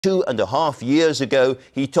2.5 years ago,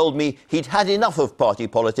 he told me he'd had enough of party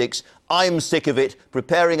politics. I'm sick of it.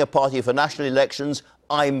 Preparing a party for national elections.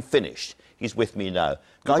 I'm finished. He's with me now.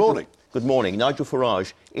 Good morning. Good morning. Nigel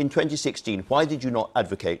Farage, in 2016, why did you not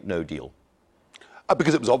advocate no deal?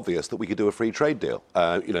 Because it was obvious that we could do a free trade deal.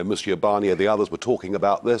 Monsieur Barnier, the others were talking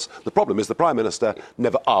about this. The problem is the Prime Minister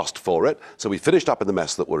never asked for it, so we finished up in the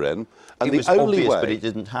mess that we're in. And It was obvious, but it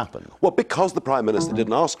didn't happen. Well, because the Prime Minister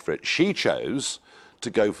didn't ask for it, she chose to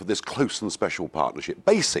go for this close and special partnership.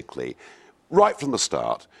 Basically, right from the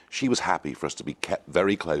start, she was happy for us to be kept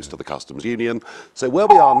very close to the customs union. So where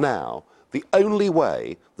we are now, the only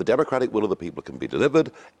way the democratic will of the people can be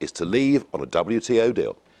delivered is to leave on a WTO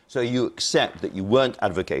deal. So you accept that you weren't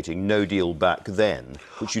advocating no deal back then,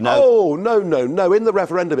 which you now... Oh, no. In the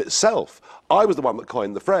referendum itself, I was the one that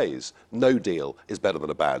coined the phrase, no deal is better than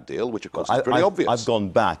a bad deal, which of course is pretty obvious. I've gone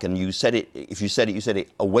back and you said it, if you said it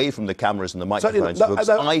away from the cameras and the microphones.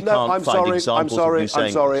 I'm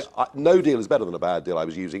sorry. No deal is better than a bad deal. I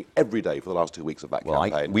was using every day for the last 2 weeks of that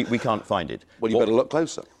campaign. We can't find it. Well, you better look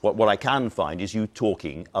closer. What I can find is you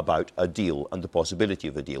talking about a deal and the possibility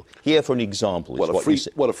of a deal. Here, for an example, is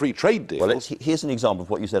a free trade deal. Well, here's an example of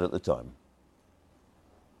what you said at the time.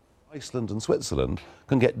 Iceland and Switzerland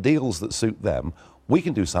can get deals that suit them. We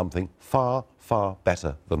can do something far, far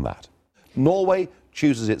better than that. Norway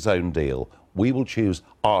chooses its own deal. We will choose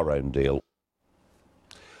our own deal.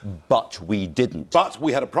 But we didn't. But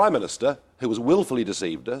we had a Prime Minister who has willfully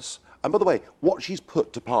deceived us. And by the way, what she's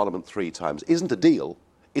put to Parliament 3 times isn't a deal.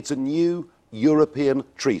 It's a new European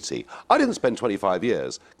treaty. I didn't spend 25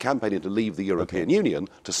 years campaigning to leave the European Union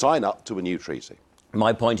to sign up to a new treaty.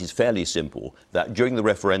 My point is fairly simple, that during the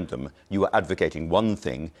referendum you were advocating one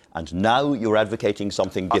thing and now you're advocating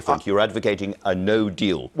something different. You're advocating a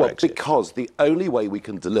no-deal Brexit. Well, because the only way we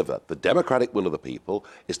can deliver the democratic will of the people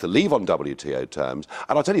is to leave on WTO terms.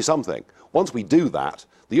 And I'll tell you something, once we do that,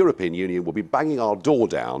 the European Union will be banging our door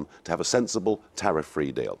down to have a sensible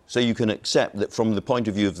tariff-free deal. So you can accept that from the point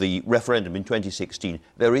of view of the referendum in 2016,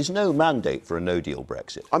 there is no mandate for a no-deal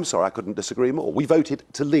Brexit? I'm sorry, I couldn't disagree more. We voted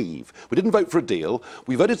to leave. We didn't vote for a deal.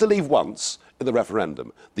 We voted to leave once in the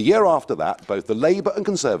referendum. The year after that, both the Labour and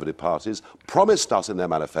Conservative parties promised us in their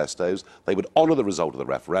manifestos they would honour the result of the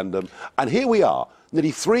referendum. And here we are,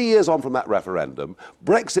 nearly 3 years on from that referendum.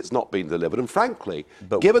 Brexit's not been delivered. And frankly,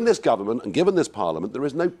 given this government and given this Parliament, there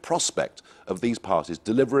is no prospect of these parties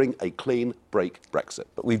delivering a clean break Brexit.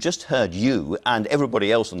 But we've just heard you and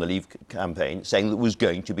everybody else on the Leave campaign saying that there was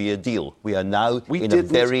going to be a deal. We are now in a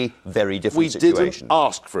very, very different situation. We didn't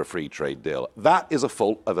ask for a free trade deal. That is a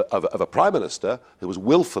fault of a Prime Minister who was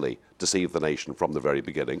willfully deceived the nation from the very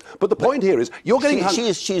beginning. But the point here is, you're getting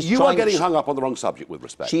hung up on the wrong subject with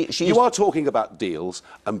respect. You are talking about deals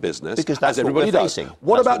and business, because that's as everybody does.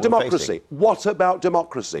 What about democracy? What about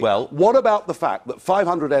democracy? Well, what about the fact that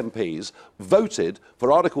 500 MPs voted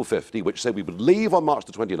for Article 50, which said we would leave on March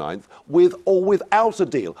the 29th with or without a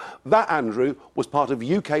deal? That, Andrew, was part of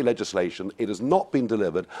UK legislation. It has not been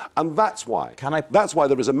delivered, and that's why. That's why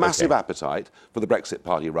there is a massive appetite for the Brexit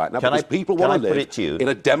Party right now, because people want to live in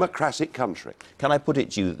a democratic country. Can I put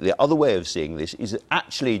it to you, the other way of seeing this is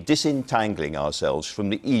actually disentangling ourselves from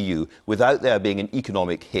the EU without there being an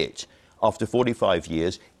economic hit after 45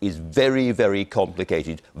 years is very, very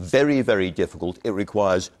complicated, very, very difficult. It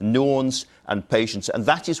requires nuance and patience, and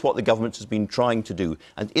that is what the government has been trying to do.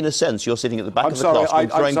 And in a sense, you're sitting at the back of the classroom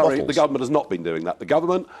throwing bottles. The government has not been doing that. The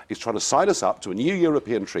government is trying to sign us up to a new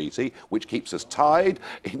European treaty which keeps us tied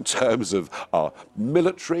in terms of our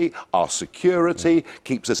military, our security,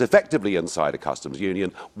 keeps us effectively inside a customs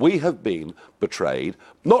union. We have been betrayed,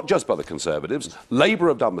 not just by the Conservatives. Labour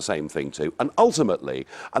have done the same thing too. And ultimately,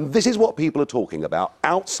 and this is what people are talking about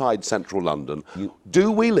outside central London,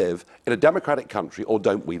 do we live in a democratic country or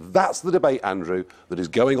don't we? That's the debate, Andrew, that is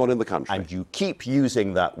going on in the country. And you keep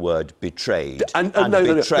using that word betrayed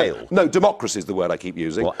betrayal. No, democracy is the word I keep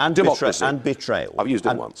using. Well, and democracy. And betrayal. I've used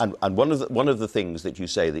it once. And one of the things that you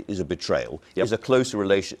say that is a betrayal is a close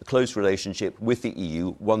relationship with the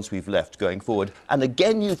EU once we've left going forward. And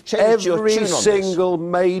again, you've changed your tune on this. Every single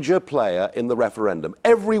major player in the referendum,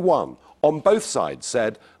 everyone on both sides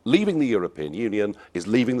said leaving the European Union is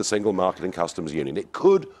leaving the single market and customs union. It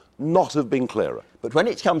could not have been clearer. But when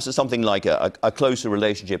it comes to something like a closer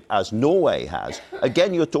relationship, as Norway has,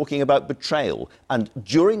 again, you're talking about betrayal. And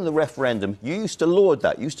during the referendum, you used to laud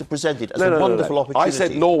that, you used to present it as a wonderful opportunity. I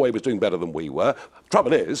said Norway was doing better than we were.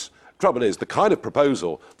 Trouble is, the kind of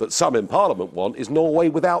proposal that some in Parliament want is Norway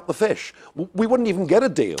without the fish. We wouldn't even get a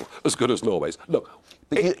deal as good as Norway's. Look,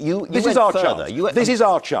 this is our chance. This is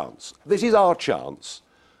our chance. This is our chance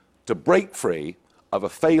to break free of a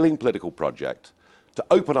failing political project, to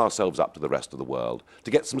open ourselves up to the rest of the world,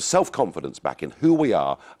 to get some self-confidence back in who we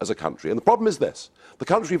are as a country. And the problem is this. The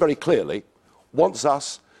country very clearly wants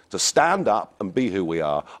us to stand up and be who we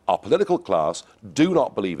are. Our political class do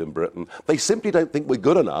not believe in Britain. They simply don't think we're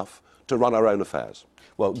good enough to run our own affairs.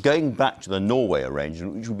 Well, going back to the Norway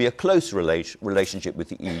arrangement, which would be a closer relationship with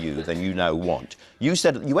the EU than you now want, you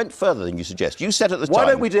said you went further than you suggest. You said at the time. Why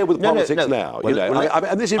don't we deal with politics now?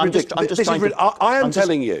 And this is ridiculous. I'm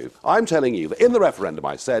telling you that in the referendum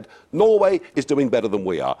I said Norway is doing better than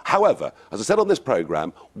we are. However, as I said on this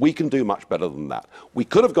programme, we can do much better than that. We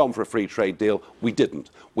could have gone for a free trade deal. We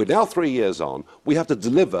didn't. We're now 3 years on. We have to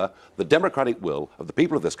deliver the democratic will of the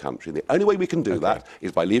people of this country. And the only way we can do that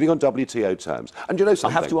is by leaving on WTO terms. And do you know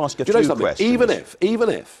something? I have to ask a few questions. Even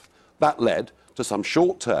if that led to some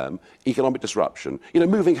short-term economic disruption,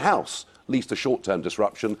 moving house leads to short-term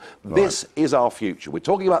disruption. This is our future. We're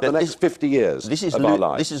talking about the next 50 years of our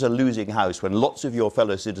lives. This is a losing house when lots of your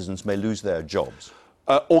fellow citizens may lose their jobs.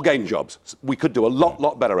 Or gain jobs. We could do a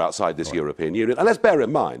lot better outside this European Union. And let's bear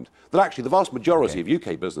in mind that actually the vast majority of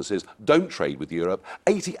UK businesses don't trade with Europe.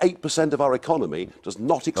 88% of our economy does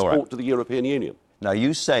not export to the European Union. Now,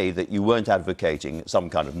 you say that you weren't advocating some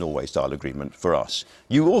kind of Norway-style agreement for us.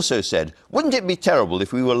 You also said, wouldn't it be terrible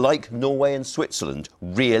if we were like Norway and Switzerland?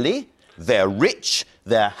 Really? They're rich,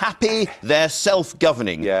 they're happy, they're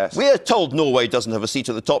self-governing. Yes. We're told Norway doesn't have a seat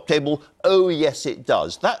at the top table. Oh, yes, it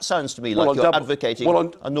does. That sounds to me like you're advocating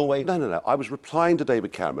a Norway... No. I was replying to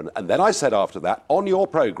David Cameron, and then I said after that, on your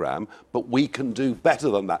programme, but we can do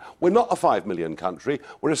better than that. We're not a 5 million country.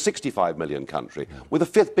 We're a 65 million country. We're the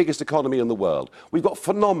 5th biggest economy in the world. We've got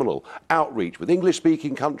phenomenal outreach with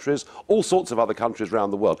English-speaking countries, all sorts of other countries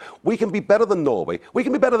around the world. We can be better than Norway. We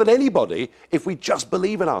can be better than anybody if we just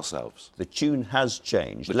believe in ourselves. The tune has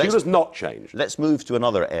changed. The tune has not changed. Let's move to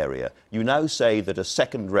another area. You now say that a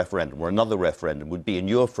second referendum or another referendum would be, in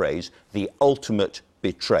your phrase, the ultimate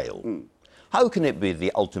betrayal. How can it be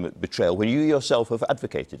the ultimate betrayal when you yourself have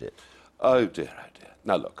advocated it? Oh dear.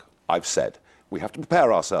 Now look, I've said we have to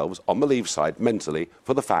prepare ourselves on the Leave side mentally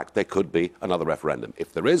for the fact there could be another referendum.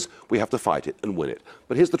 If there is, we have to fight it and win it.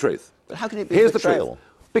 But here's the truth. But how can it be a betrayal?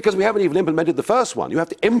 Because we haven't even implemented the first one. You have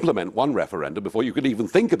to implement one referendum before you can even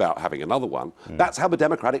think about having another one. That's how the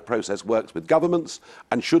democratic process works with governments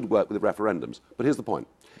and should work with referendums. But here's the point.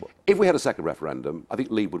 If we had a second referendum, I think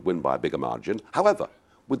Leave would win by a bigger margin. However,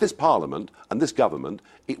 with this Parliament and this government,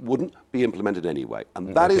 it wouldn't be implemented anyway.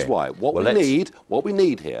 And that is why what we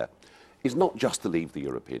need here is not just to leave the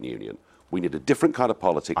European Union. We need a different kind of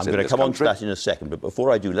politics in this country. I'm going to come on to that in a second, but before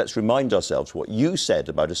I do, let's remind ourselves what you said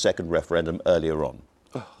about a second referendum earlier on.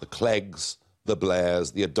 The Cleggs, the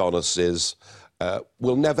Blairs, the Adonises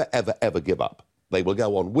will never, ever, ever give up. They will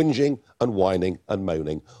go on whinging and whining and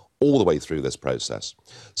moaning all the way through this process.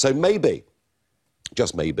 So maybe,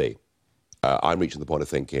 just maybe, I'm reaching the point of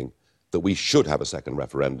thinking that we should have a second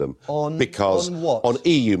referendum. On what? On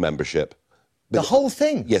EU membership. The whole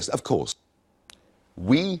thing? Yes, of course.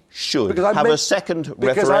 We should have a second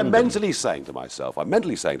referendum. Because I'm mentally saying to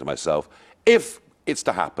myself, if it's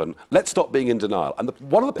to happen, let's stop being in denial. And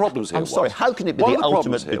one of the problems here I'm sorry, how can it be the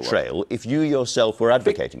ultimate betrayal if you yourself were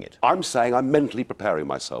advocating it? I'm saying I'm mentally preparing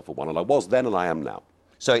myself for one, and I was then and I am now.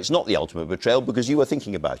 So it's not the ultimate betrayal because you were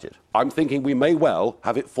thinking about it? I'm thinking we may well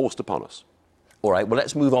have it forced upon us. All right, well,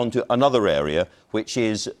 let's move on to another area, which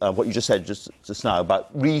is what you just said just now about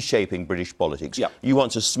reshaping British politics. Yeah. You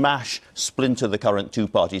want to splinter the current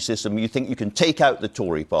two-party system. You think you can take out the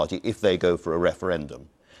Tory party if they go for a referendum.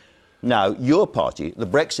 Now, your party, the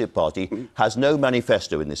Brexit Party, has no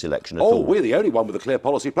manifesto in this election at all. Oh, we're the only one with a clear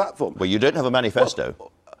policy platform. Well, you don't have a manifesto.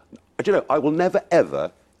 Well, do you know, I will never,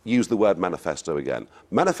 ever use the word manifesto again.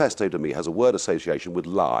 Manifesto to me has a word association with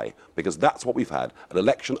lie, because that's what we've had, an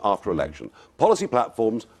election after election. Policy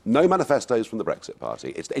platforms, no manifestos from the Brexit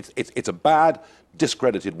Party. It's a bad,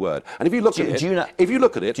 discredited word. And if you look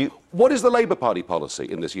at it, what is the Labour Party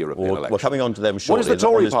policy in this European election? We're coming on to them shortly. What is the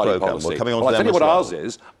Tory Party policy? We're coming on well, to I'll them tell you what well. ours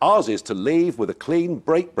is. Ours is to leave with a clean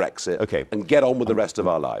break Brexit and get on with the rest of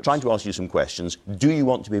our lives. Trying to ask you some questions. Do you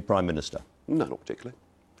want to be Prime Minister? No, not particularly.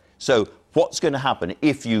 So what's going to happen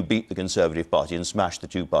if you beat the Conservative Party and smash the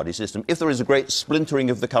two-party system? If there is a great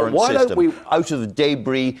splintering of the current system, out of the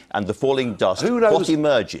debris and the falling dust, what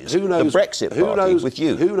emerges? Who knows, the Brexit Party with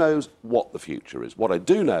you. Who knows what the future is? What I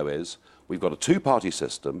do know is we've got a two-party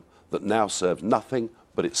system that now serves nothing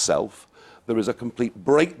but itself. There is a complete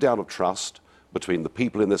breakdown of trust between the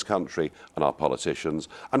people in this country and our politicians.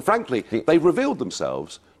 And frankly, they've revealed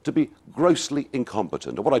themselves to be grossly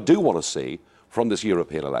incompetent. And what I do want to see from this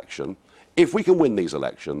European election, if we can win these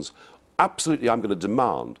elections, absolutely I'm going to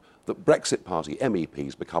demand that Brexit Party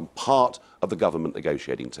MEPs become part of the government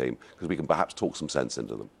negotiating team, because we can perhaps talk some sense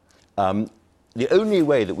into them? The only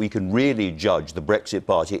way that we can really judge the Brexit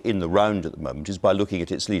Party in the round at the moment is by looking at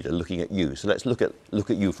its leader, looking at you. So let's look at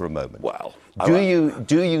you for a moment. Well, do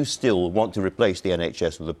you still want to replace the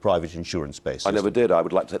NHS with a private insurance-based system? I never did. I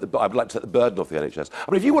would like to take the burden off the NHS.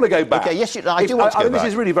 I mean, if you want to go back, okay, yes, I do want to go back. This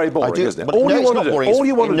is really very boring, isn't it? All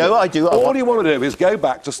you want to do is go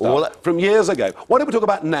back to stuff from years ago. Why don't we talk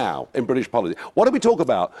about now in British politics? Why don't we talk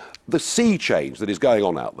about the sea change that is going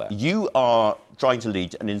on out there? You are trying to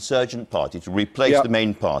lead an insurgent party to replace the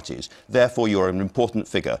main parties. Therefore, you're an important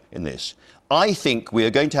figure in this. I think we are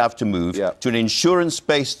going to have to move to an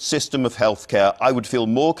insurance-based system of healthcare. I would feel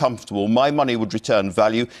more comfortable. My money would return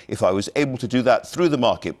value if I was able to do that through the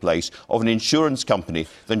marketplace of an insurance company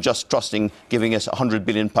than just trusting giving us £100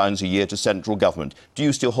 billion a year to central government. Do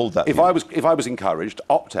you still hold that view? If I was encouraged to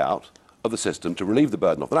opt out of the system to relieve the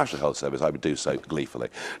burden of the National Health Service, I would do so gleefully.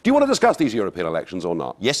 Do you want to discuss these European elections or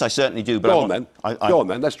not? Yes, I certainly do. But Go on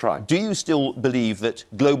then, let's try. Do you still believe that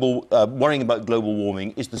worrying about global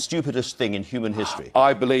warming is the stupidest thing in human history?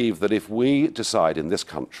 I believe that if we decide in this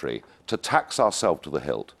country to tax ourselves to the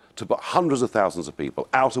hilt, to put hundreds of thousands of people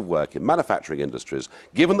out of work in manufacturing industries,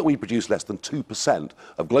 given that we produce less than 2%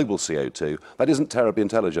 of global CO2, that isn't terribly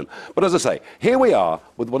intelligent. But as I say, here we are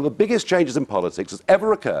with one of the biggest changes in politics that's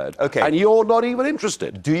ever occurred, and you're not even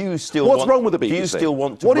interested. Do you still What's wrong with the BBC? Do you still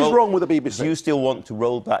want to What is wrong with the BBC? Do you still want to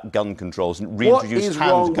roll back gun controls and reintroduce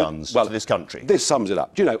handguns to this country? This sums it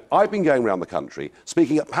up. Do you know, I've been going around the country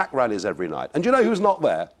speaking at packed rallies every night. And do you know who's not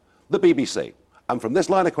there? The BBC. And from this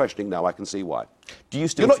line of questioning now, I can see why. Do you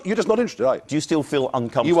still? You're just not interested, are you? Do you still feel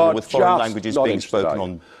uncomfortable with foreign languages being spoken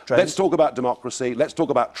on trains? Let's talk about democracy. Let's talk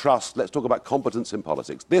about trust. Let's talk about competence in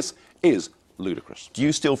politics. This is ludicrous. Do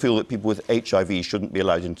you still feel that people with HIV shouldn't be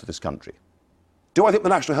allowed into this country? Do I think the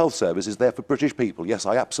National Health Service is there for British people? Yes,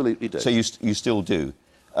 I absolutely do. So you still do?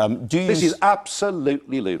 This is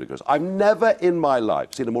absolutely ludicrous. I've never in my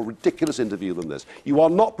life seen a more ridiculous interview than this. You are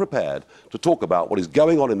not prepared to talk about what is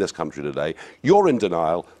going on in this country today. You're in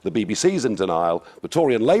denial. The BBC's in denial. The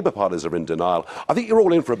Tory and Labour parties are in denial. I think you're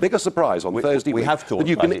all in for a bigger surprise on Thursday week than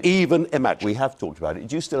you can even imagine. We have talked about it.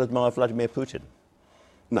 Do you still admire Vladimir Putin?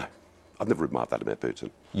 No. I've never admired Vladimir Putin.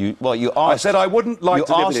 You asked, I said I wouldn't like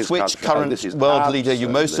to live in his country. You asked which current world leader you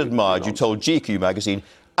most admired. You told GQ magazine,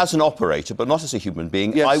 as an operator, but not as a human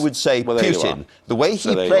being, I would say Putin. The way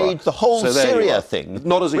he played the whole Syria thing,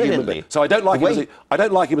 not as a human being. So I don't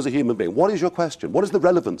like him as a human being. What is your question? What is the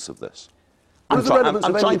relevance of this? I'm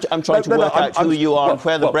trying to work out who you are and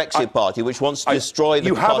where the Brexit Party, which wants to destroy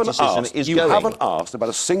the party system, is going. You haven't asked about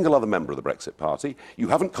a single other member of the Brexit Party. You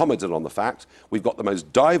haven't commented on the fact we've got the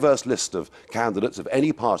most diverse list of candidates of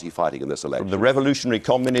any party fighting in this election. From the Revolutionary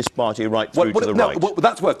Communist Party right through to the right.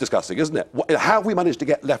 That's worth discussing, isn't it? How have we managed to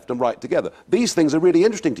get left and right together? These things are really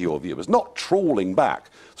interesting to your viewers, not trawling back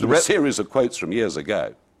through a series of quotes from years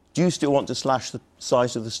ago. Do you still want to slash the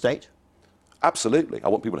size of the state? Absolutely. I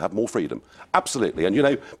want people to have more freedom. Absolutely. And, you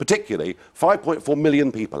know, particularly 5.4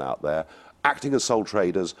 million people out there acting as sole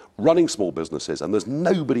traders, running small businesses, and there's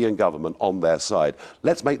nobody in government on their side.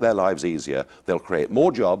 Let's make their lives easier. They'll create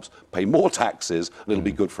more jobs, pay more taxes, and it'll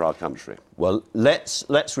be good for our country. Well,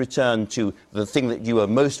 let's return to the thing that you are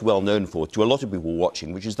most well known for, to a lot of people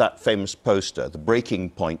watching, which is that famous poster, the Breaking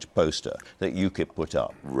Point poster that UKIP put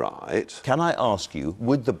up. Right. Can I ask you,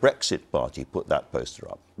 would the Brexit Party put that poster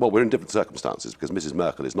up? Well, we're in different circumstances because Mrs.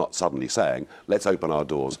 Merkel is not suddenly saying, let's open our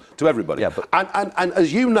doors to everybody. Yeah, but and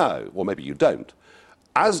as you know, or maybe you don't,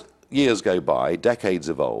 as years go by, decades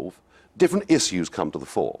evolve, different issues come to the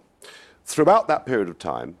fore. Throughout that period of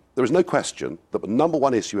time, there is no question that the number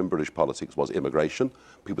one issue in British politics was immigration,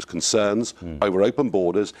 people's concerns over open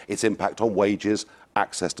borders, its impact on wages,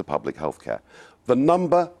 access to public health care. The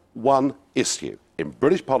number one issue in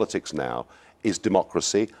British politics now is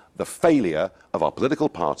democracy, the failure of our political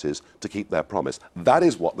parties to keep their promise. That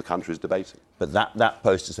is what the country is debating. But that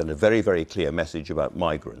poster sent a very, very clear message about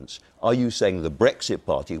migrants. Are you saying the Brexit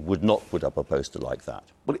Party would not put up a poster like that?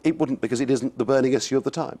 Well, it wouldn't, because it isn't the burning issue of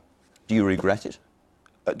the time. Do you regret it?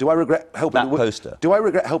 Do I regret helping that poster? Do I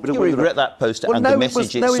regret helping? Do you regret that poster and the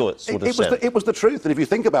message it sent? It was the truth. And if you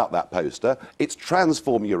think about that poster, it's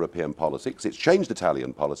transformed European politics. It's changed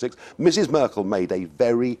Italian politics. Mrs. Merkel made a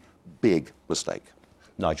very big mistake.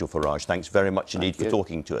 Nigel Farage, thanks very much indeed for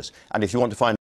talking to us. And if you want to find